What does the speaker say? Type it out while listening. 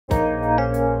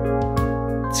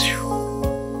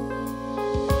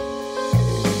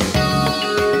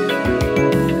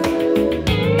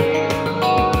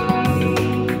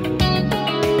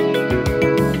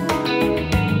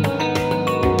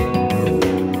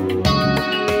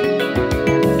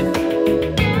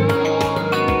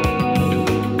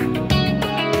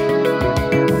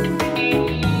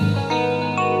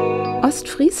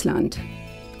Deutschland.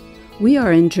 We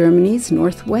are in Germany's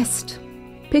northwest.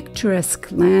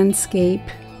 Picturesque landscape,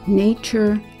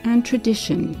 nature, and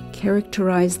tradition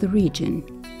characterize the region.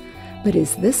 But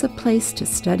is this a place to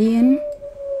study in?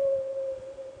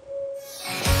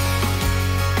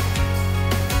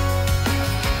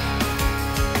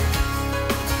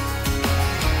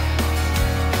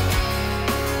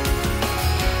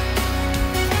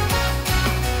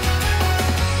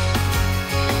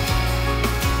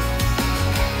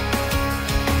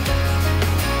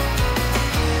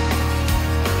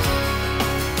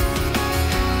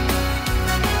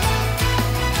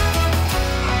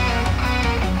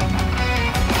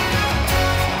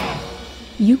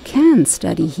 You can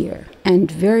study here, and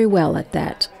very well at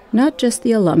that. Not just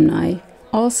the alumni,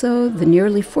 also the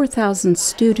nearly 4,000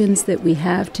 students that we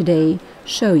have today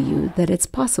show you that it's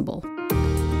possible.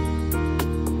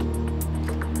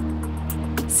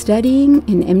 Studying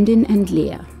in Emden and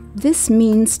Leer. This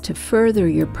means to further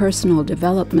your personal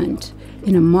development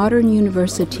in a modern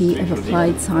university of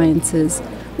applied sciences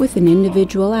with an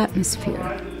individual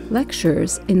atmosphere.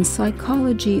 Lectures in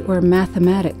psychology or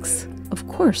mathematics. Of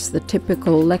course, the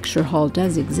typical lecture hall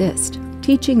does exist.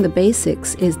 Teaching the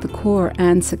basics is the core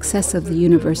and success of the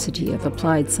University of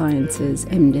Applied Sciences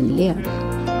Emden Leer.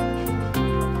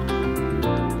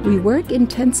 We work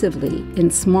intensively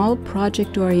in small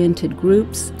project-oriented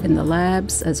groups in the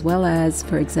labs, as well as,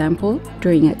 for example,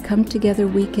 during a come-together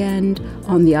weekend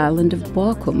on the island of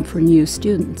Borkum for new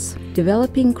students.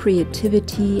 Developing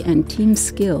creativity and team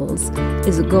skills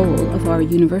is a goal of our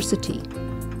university.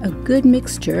 A good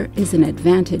mixture is an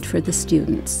advantage for the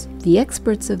students. The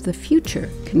experts of the future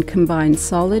can combine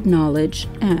solid knowledge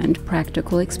and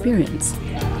practical experience.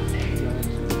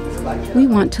 We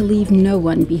want to leave no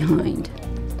one behind.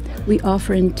 We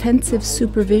offer intensive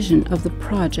supervision of the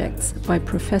projects by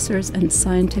professors and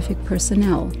scientific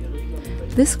personnel.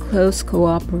 This close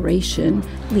cooperation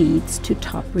leads to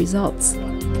top results.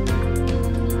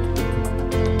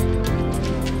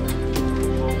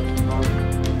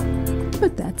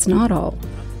 But that's not all.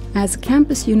 As a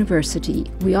campus university,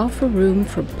 we offer room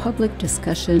for public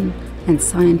discussion and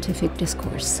scientific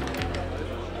discourse.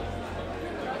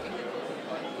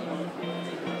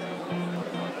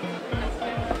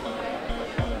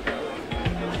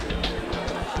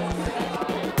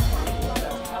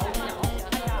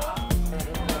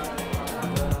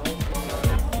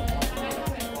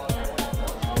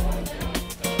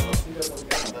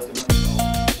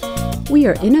 We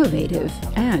are innovative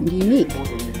and unique.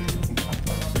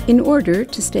 In order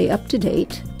to stay up to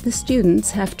date, the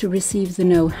students have to receive the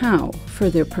know-how for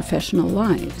their professional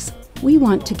lives. We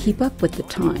want to keep up with the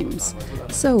times,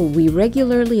 so we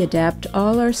regularly adapt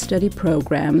all our study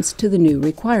programs to the new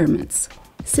requirements.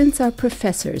 Since our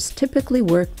professors typically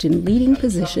worked in leading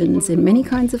positions in many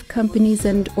kinds of companies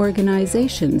and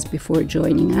organizations before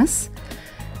joining us,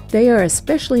 they are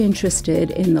especially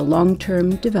interested in the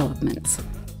long-term developments.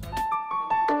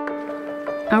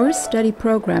 Our study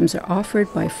programs are offered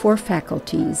by 4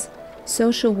 faculties: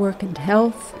 Social Work and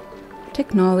Health,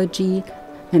 Technology,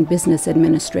 and Business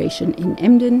Administration in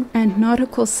Emden, and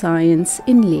Nautical Science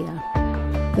in Leer.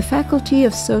 The Faculty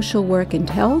of Social Work and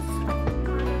Health.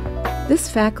 This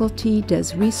faculty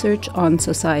does research on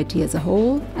society as a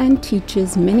whole and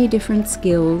teaches many different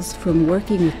skills from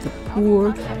working with the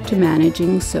poor to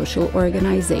managing social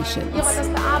organizations.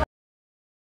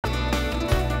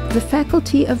 The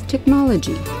Faculty of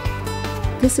Technology.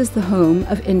 This is the home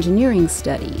of engineering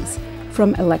studies,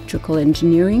 from electrical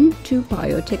engineering to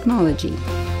biotechnology.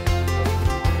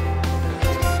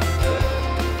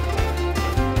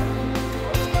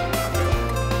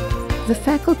 The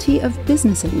Faculty of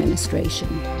Business Administration.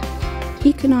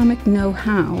 Economic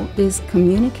know-how is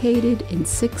communicated in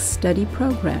 6 study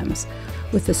programs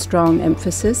with a strong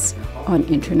emphasis on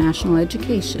international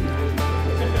education.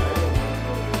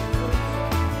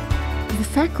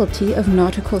 The Faculty of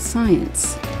Nautical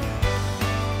Science.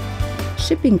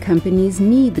 Shipping companies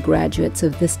need the graduates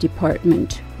of this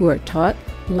department who are taught,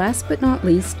 last but not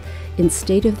least, in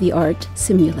state-of-the-art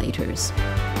simulators.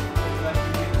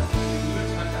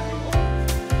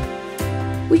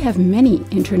 We have many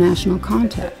international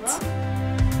contacts.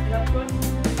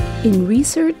 In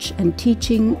research and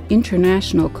teaching,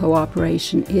 international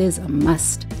cooperation is a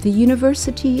must. The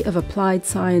University of Applied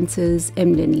Sciences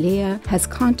Emden Leer has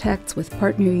contacts with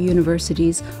partner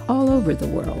universities all over the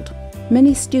world.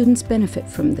 Many students benefit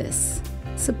from this.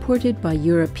 Supported by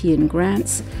European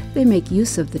grants, they make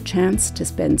use of the chance to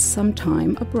spend some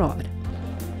time abroad.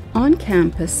 On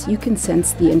campus, you can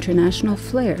sense the international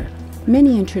flair.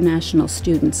 Many international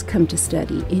students come to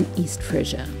study in East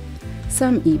Frisia,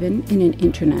 some even in an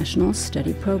international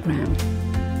study program.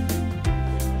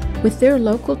 With their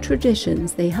local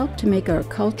traditions, they help to make our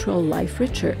cultural life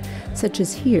richer, such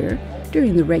as here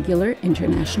during the regular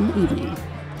international evening.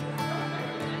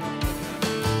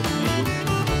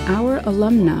 Our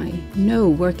alumni know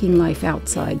working life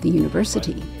outside the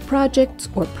university. Projects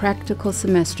or practical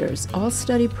semesters, all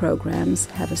study programs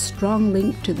have a strong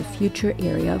link to the future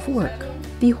area of work.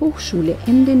 The Hochschule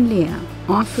Emden Leer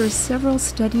offers several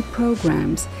study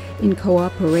programs in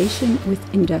cooperation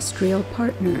with industrial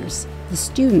partners. The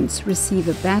students receive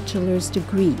a bachelor's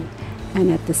degree,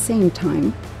 and at the same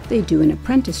time, they do an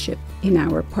apprenticeship in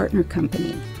our partner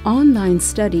company. Online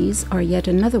studies are yet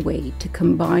another way to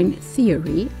combine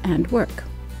theory and work.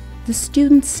 The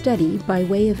students study by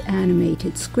way of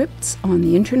animated scripts on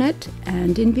the internet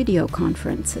and in video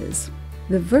conferences.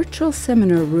 The virtual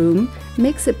seminar room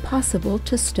makes it possible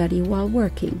to study while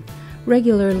working.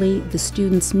 Regularly, the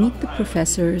students meet the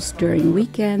professors during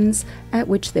weekends at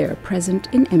which they are present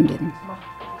in Emden.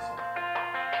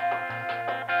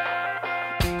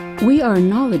 We are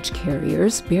knowledge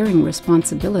carriers bearing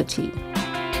responsibility.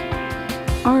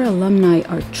 Our alumni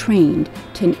are trained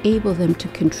to enable them to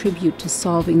contribute to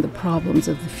solving the problems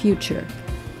of the future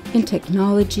in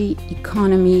technology,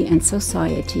 economy, and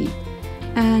society,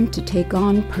 and to take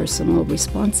on personal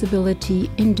responsibility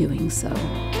in doing so.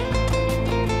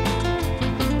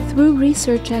 Through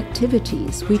research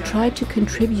activities, we try to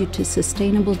contribute to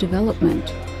sustainable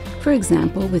development, for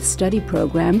example, with study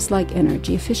programs like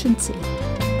energy efficiency.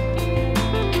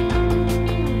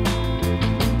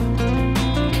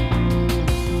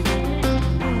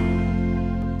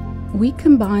 We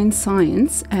combine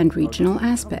science and regional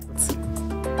aspects.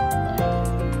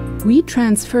 We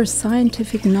transfer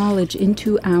scientific knowledge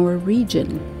into our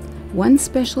region. One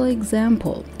special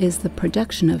example is the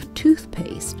production of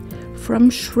toothpaste from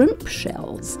shrimp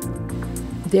shells.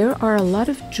 There are a lot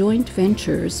of joint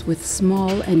ventures with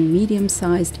small and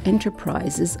medium-sized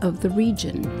enterprises of the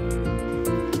region.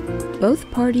 Both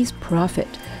parties profit.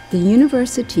 The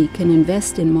university can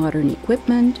invest in modern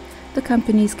equipment. The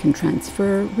companies can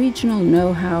transfer regional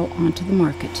know-how onto the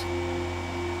market.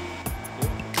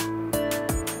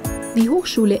 The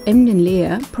Hochschule Emden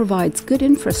Leer provides good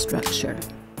infrastructure.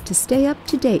 To stay up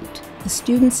to date, the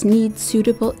students need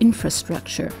suitable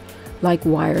infrastructure, like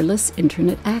wireless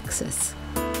internet access.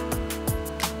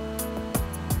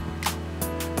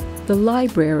 The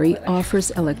library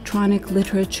offers electronic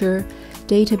literature,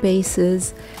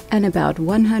 databases, and about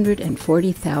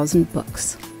 140,000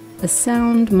 books. A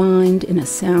sound mind in a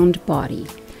sound body.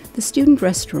 The student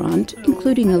restaurant,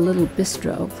 including a little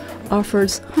bistro,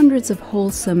 offers hundreds of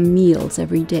wholesome meals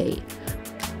every day.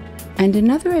 And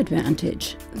another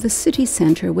advantage, the city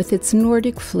center with its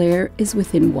Nordic flair is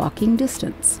within walking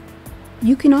distance.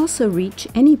 You can also reach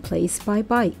any place by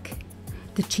bike.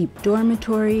 The cheap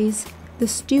dormitories, the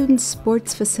students'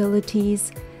 sports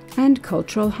facilities, and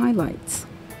cultural highlights.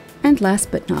 And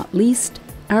last but not least,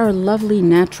 our lovely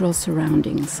natural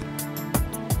surroundings.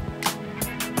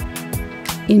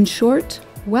 In short,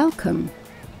 welcome.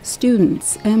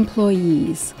 Students,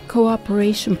 employees,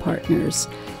 cooperation partners,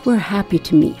 we're happy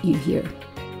to meet you here.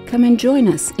 Come and join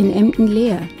us in Emden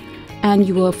Leer, and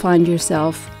you will find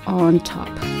yourself on top.